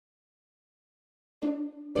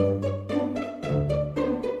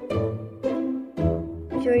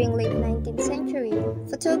During late 19th century,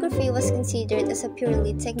 photography was considered as a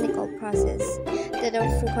purely technical process that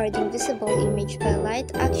of recording visible image by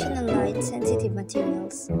light action on light-sensitive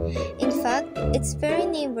materials. In fact, its very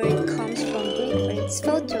name word comes from Greek words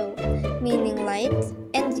photo, meaning light,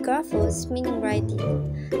 and graphos, meaning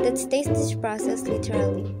writing, that states this process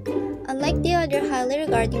literally. Unlike the other highly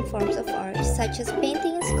regarded forms of art, such as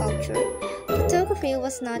painting and sculpture, photography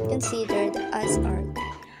was not considered as art.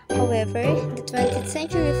 However, the 20th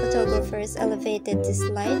century photographers elevated this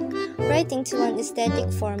light writing to an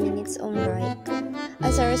aesthetic form in its own right.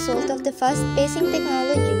 As a result of the fast-pacing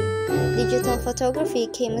technology, digital photography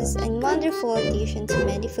came as a wonderful addition to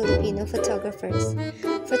many Filipino photographers.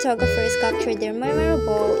 Photographers captured their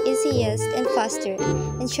memorable, easiest, and faster,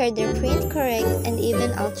 and shared their print, correct, and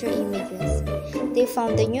even alter images. They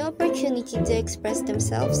found a new opportunity to express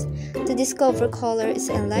themselves, to discover colors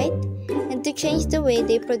and light, and to change the way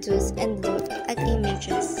they produce and look at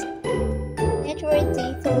images.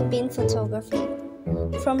 Noteworthy Philippine photography.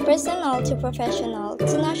 From personal to professional,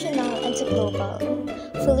 to national and to global,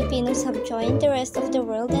 Filipinos have joined the rest of the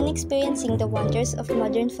world in experiencing the wonders of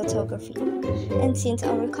modern photography. And since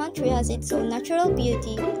our country has its own natural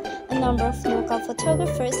beauty, a number of local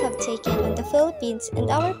photographers have taken on the Philippines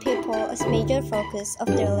and our people as major focus of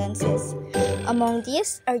their lenses. Among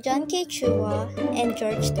these are John K. Chua and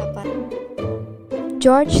George Tapan.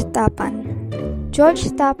 George Tapan. George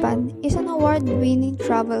Tapan is an award-winning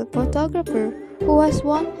travel photographer who has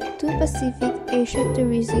won 2 Pacific Asia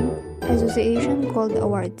Tourism Association Gold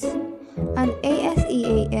Awards, an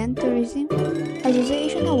ASEAN Tourism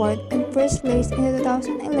Association Award, and first place in the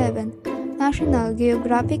 2011 National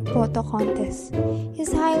Geographic Photo Contest.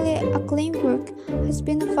 His highly acclaimed work has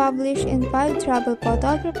been published in 5 travel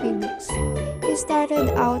photography books. He started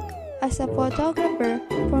out as a photographer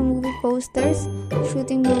for movie posters,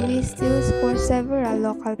 shooting movie stills for several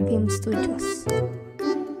local film studios.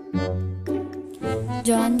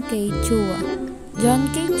 John K. Chua. John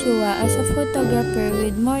K. Chua is a photographer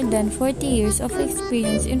with more than 40 years of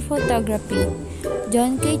experience in photography.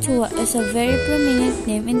 John K. Chua is a very prominent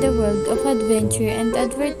name in the world of adventure and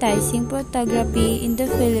advertising photography in the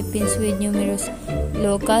Philippines with numerous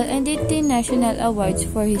local and international awards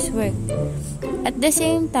for his work. At the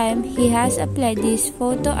same time, he has applied his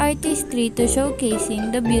photo artistry to showcasing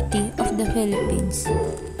the beauty of the Philippines.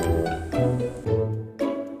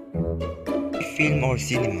 Film or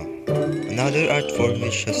cinema. Another art form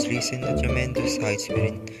which has risen to tremendous heights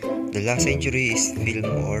within the last century is film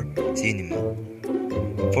or cinema.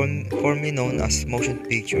 Formerly known as motion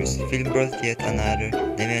pictures, film brought yet another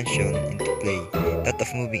dimension into play, that of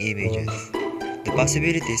moving images. The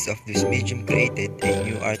possibilities of this medium created a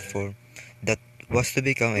new art form that was to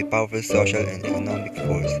become a powerful social and economic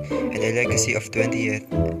force and a legacy of 20th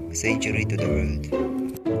century to the world.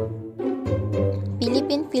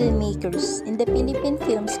 Philippine filmmakers. In the Philippine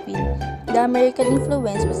film scene, the American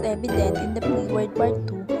influence was evident in the pre-World War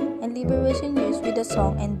II and liberation years with the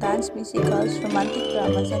song and dance musicals, romantic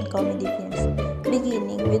dramas, and comedy films.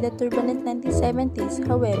 Beginning with the turbulent 1970s,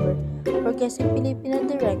 however, progressive Filipino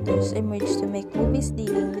directors emerged to make movies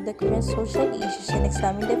dealing with the current social issues and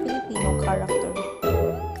examine the Filipino character.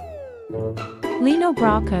 Lino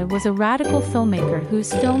Brocka was a radical filmmaker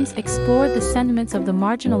whose films explored the sentiments of the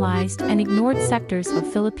marginalized and ignored sectors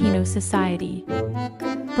of Filipino society.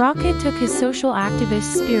 Brocka took his social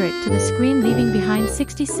activist spirit to the screen, leaving behind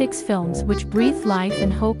 66 films which breathed life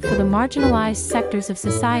and hope for the marginalized sectors of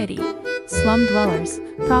society: slum dwellers,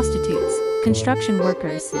 prostitutes, construction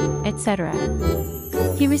workers, etc.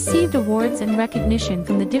 He received awards and recognition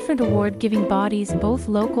from the different award-giving bodies, both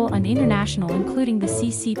local and international, including the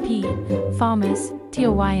CCP, FAMAS,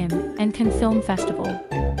 TOYM, and Cannes Film Festival.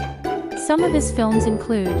 Some of his films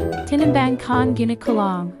include Tinimbang Kan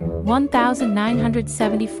Ginikalang,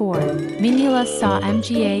 1974, Minila sa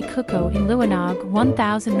Mga Kuko in Liwanag,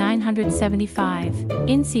 1975,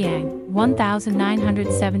 Insiang,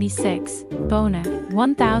 1976, Bona,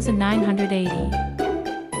 1980.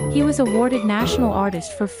 He was awarded National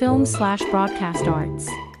Artist for Film/Broadcast Arts.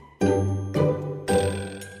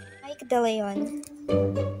 Mike De Leon.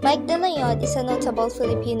 Mike De Leon is a notable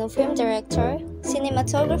Filipino film director,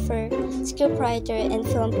 cinematographer, scriptwriter, and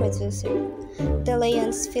film producer. De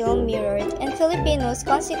Leon's film mirrored and Filipinos'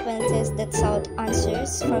 consequences that sought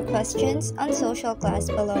answers for questions on social class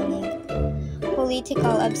belonging,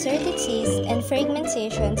 political absurdities, and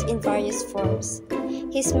fragmentations in various forms.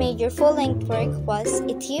 His major full-length work was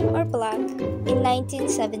A Team or Black in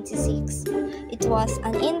 1976. It was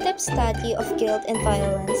an in-depth study of guilt and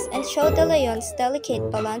violence and showed De Leon's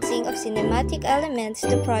delicate balancing of cinematic elements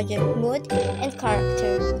to project mood and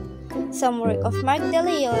character. Some work of Mark De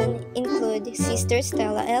Leon include Sister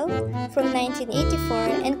Stella L. from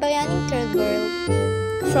 1984 and Bayaning Third World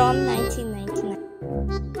from 1999.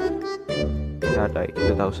 Tatay,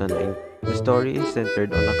 2009. The story is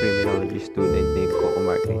centered on a criminology student named Coco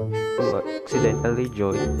Marte, who accidentally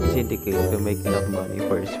joined a syndicate to make enough money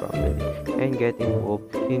for his family and get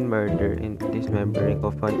involved in murder and dismembering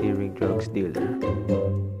of an earring drugs dealer.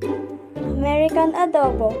 American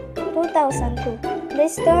Adobo, 2002. The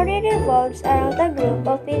story revolves around a group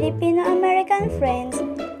of Filipino-American friends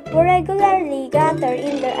who regularly gather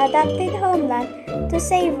in their adopted homeland to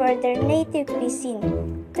savor their native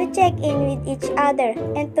cuisine, to check in with each other,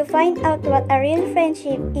 and to find out what a real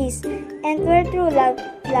friendship is and where true love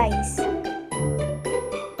lies.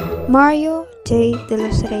 Mario J. de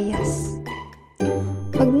los Reyes.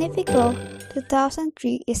 Magnifico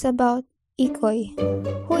 2003 is about Ikoy,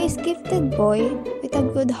 who is a gifted boy with a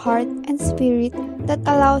good heart and spirit that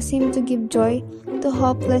allows him to give joy to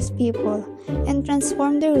hopeless people and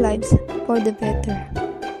transform their lives for the better.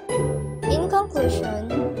 In conclusion,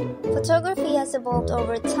 photography has evolved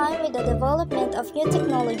over time with the development of new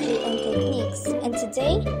technology and techniques, and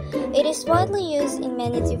today, it is widely used in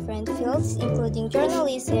many different fields including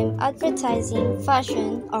journalism, advertising,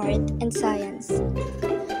 fashion, art, and science.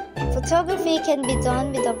 Photography can be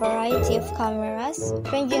done with a variety of cameras,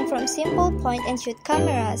 ranging from simple point-and-shoot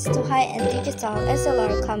cameras to high-end digital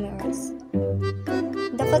SLR cameras.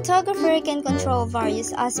 The photographer can control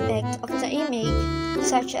various aspects of the image,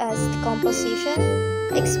 such as the composition,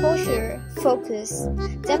 exposure, focus,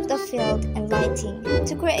 depth of field, and lighting,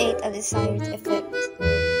 to create a desired effect.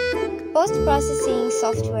 Post-processing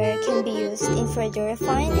software can be used in further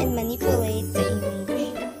refine and manipulate the image.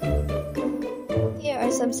 Here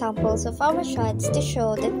are some samples of our shots to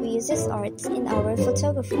show that we use arts in our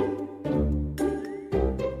photography.